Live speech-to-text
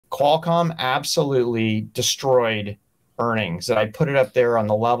Qualcomm absolutely destroyed earnings. And I put it up there on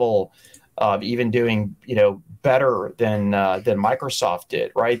the level of even doing, better than Microsoft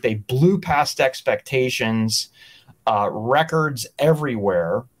did, right? They blew past expectations, records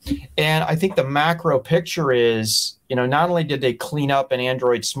everywhere. And I think the macro picture is, not only did they clean up in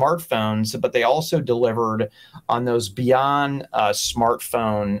Android smartphones, but they also delivered on those beyond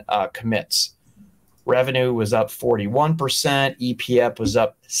smartphone commits. Revenue was up 41%. EPS was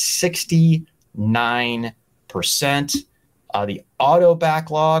up 69%. The auto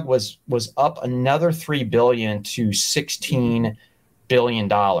backlog was up another $3 billion to $16 billion.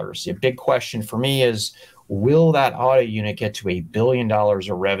 The big question for me is, will that auto unit get to $1 billion of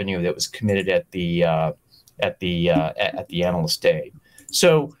revenue that was committed at the analyst day?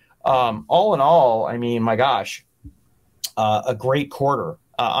 So all in all, I mean, my gosh, a great quarter.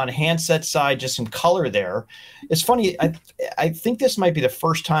 On handset side, just some color there. It's funny. I think this might be the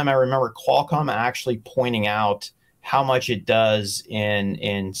first time I remember Qualcomm actually pointing out how much it does in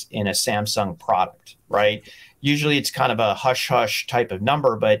a Samsung product, right? Usually it's kind of a hush hush type of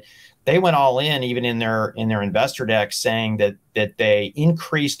number, but they went all in, even in their investor deck, saying that they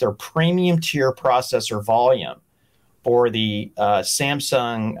increased their premium tier processor volume for the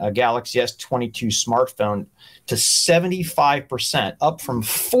Samsung Galaxy S22 smartphone to 75%, up from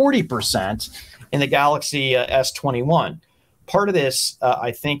 40% in the Galaxy S21. Part of this,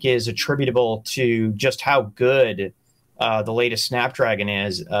 I think, is attributable to just how good the latest Snapdragon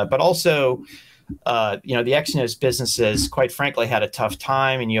is, but also, the Exynos businesses, quite frankly, had a tough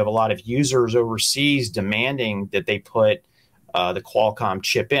time, and you have a lot of users overseas demanding that they put the Qualcomm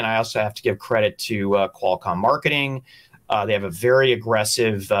chip in. I also have to give credit to Qualcomm marketing. They have a very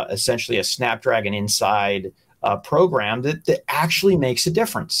aggressive, essentially a Snapdragon inside program that actually makes a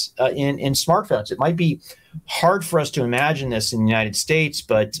difference in smartphones. It might be hard for us to imagine this in the United States,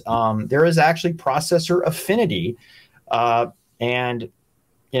 but there is actually processor affinity. And,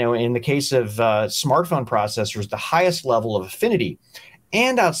 in the case of smartphone processors, the highest level of affinity.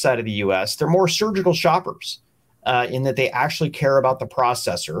 And outside of the US, they're more surgical shoppers in that they actually care about the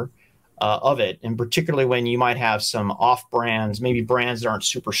processor of it. And particularly when you might have some off brands, maybe brands that aren't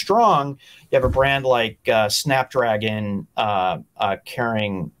super strong, you have a brand like Snapdragon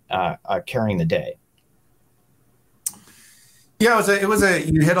carrying the day. Yeah,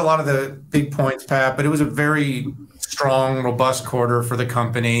 you hit a lot of the big points, Pat, but it was a very strong, robust quarter for the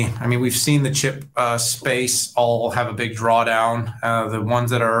company. I mean, we've seen the chip space all have a big drawdown. The ones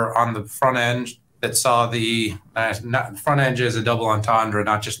that are on the front end that saw the front edge is a double entendre,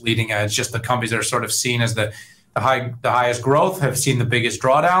 not just leading edge, just the companies that are sort of seen as the highest growth have seen the biggest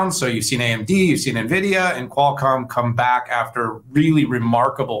drawdown. So you've seen AMD, you've seen NVIDIA, and Qualcomm come back after really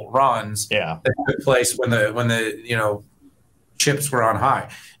remarkable runs that took place when the chips were on high.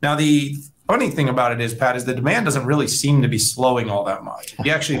 Now, the funny thing about it is, Pat, is the demand doesn't really seem to be slowing all that much. If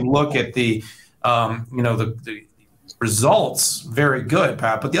you actually look at the results, very good,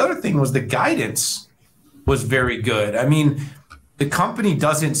 Pat. But the other thing was the guidance was very good. I mean, the company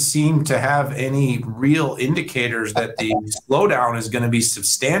doesn't seem to have any real indicators that the slowdown is going to be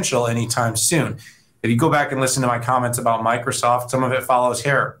substantial anytime soon. If you go back and listen to my comments about Microsoft, some of it follows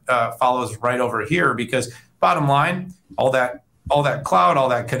right over here, because bottom line, all that cloud, all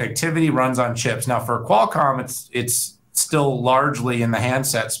that connectivity runs on chips. Now for Qualcomm, it's still largely in the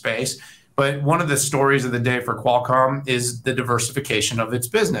handset space. But one of the stories of the day for Qualcomm is the diversification of its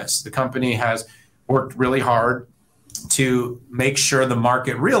business. The company has worked really hard to make sure the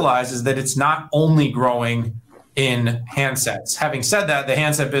market realizes that it's not only growing in handsets. Having said that, the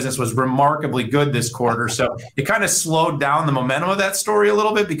handset business was remarkably good this quarter. So it kind of slowed down the momentum of that story a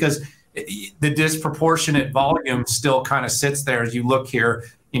little bit, because the disproportionate volume still kind of sits there. As you look here,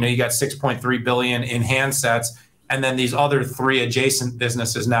 you got 6.3 billion in handsets, and then these other three adjacent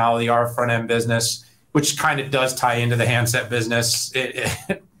businesses now, the RF front end business, which kind of does tie into the handset business.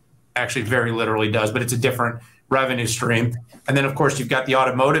 It actually very literally does, but it's a different revenue stream. And then, of course, you've got the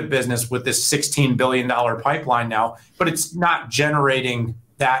automotive business with this $16 billion pipeline now, but it's not generating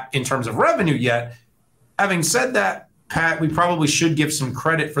that in terms of revenue yet. Having said that, Pat, we probably should give some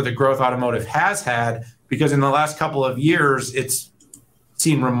credit for the growth automotive has had, because in the last couple of years, it's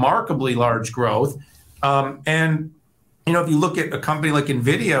seen remarkably large growth. And, if you look at a company like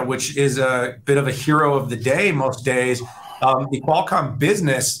NVIDIA, which is a bit of a hero of the day most days, the Qualcomm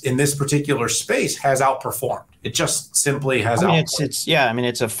business in this particular space has outperformed. It just simply has outperformed.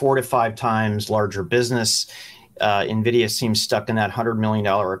 It's a 4 to 5 times larger business. NVIDIA seems stuck in that $100 million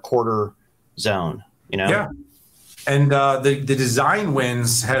a quarter zone, Yeah. And the design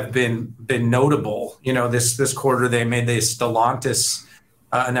wins have been notable. This quarter they made the Stellantis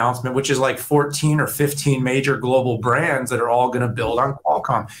announcement, which is like 14 or 15 major global brands that are all going to build on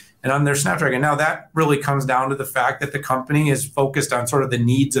Qualcomm and on their Snapdragon. Now, that really comes down to the fact that the company is focused on sort of the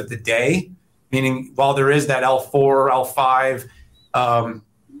needs of the day, meaning while there is that L4, L5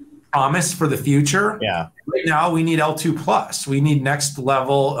 promise for the future, right now we need L2 plus. We need next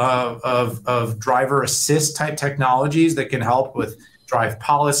level of driver assist type technologies that can help with drive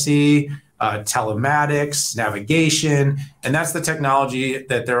policy, telematics, navigation, and that's the technology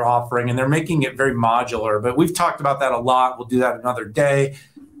that they're offering, and they're making it very modular. But we've talked about that a lot. We'll do that another day.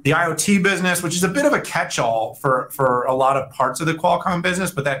 The IoT business, which is a bit of a catch-all for a lot of parts of the Qualcomm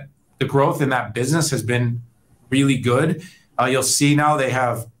business, but that the growth in that business has been really good. You'll see now they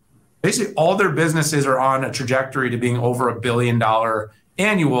have basically all their businesses are on a trajectory to being over $1 billion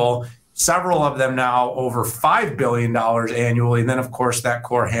annual. Several of them now over $5 billion annually. And then, of course, that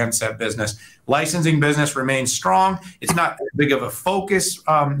core handset business. Licensing business remains strong. It's not as big of a focus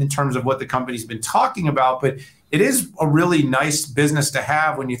in terms of what the company's been talking about, but it is a really nice business to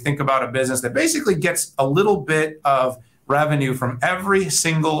have when you think about a business that basically gets a little bit of revenue from every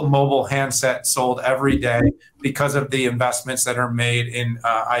single mobile handset sold every day because of the investments that are made in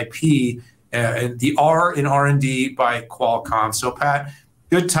IP and the R in R&D by Qualcomm. So, Pat,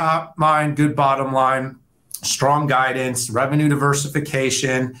 good top line, good bottom line, strong guidance, revenue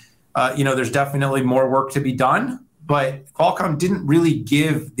diversification. There's definitely more work to be done, but Qualcomm didn't really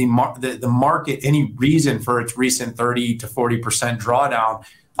give the market any reason for its recent 30 to 40% drawdown,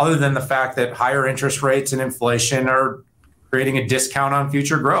 other than the fact that higher interest rates and inflation are creating a discount on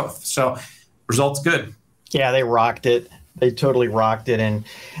future growth. So results good. Yeah, they rocked it. They totally rocked it. And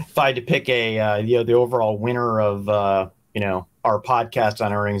if I had to pick the overall winner of our podcast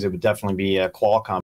on earnings, it would definitely be Qualcomm.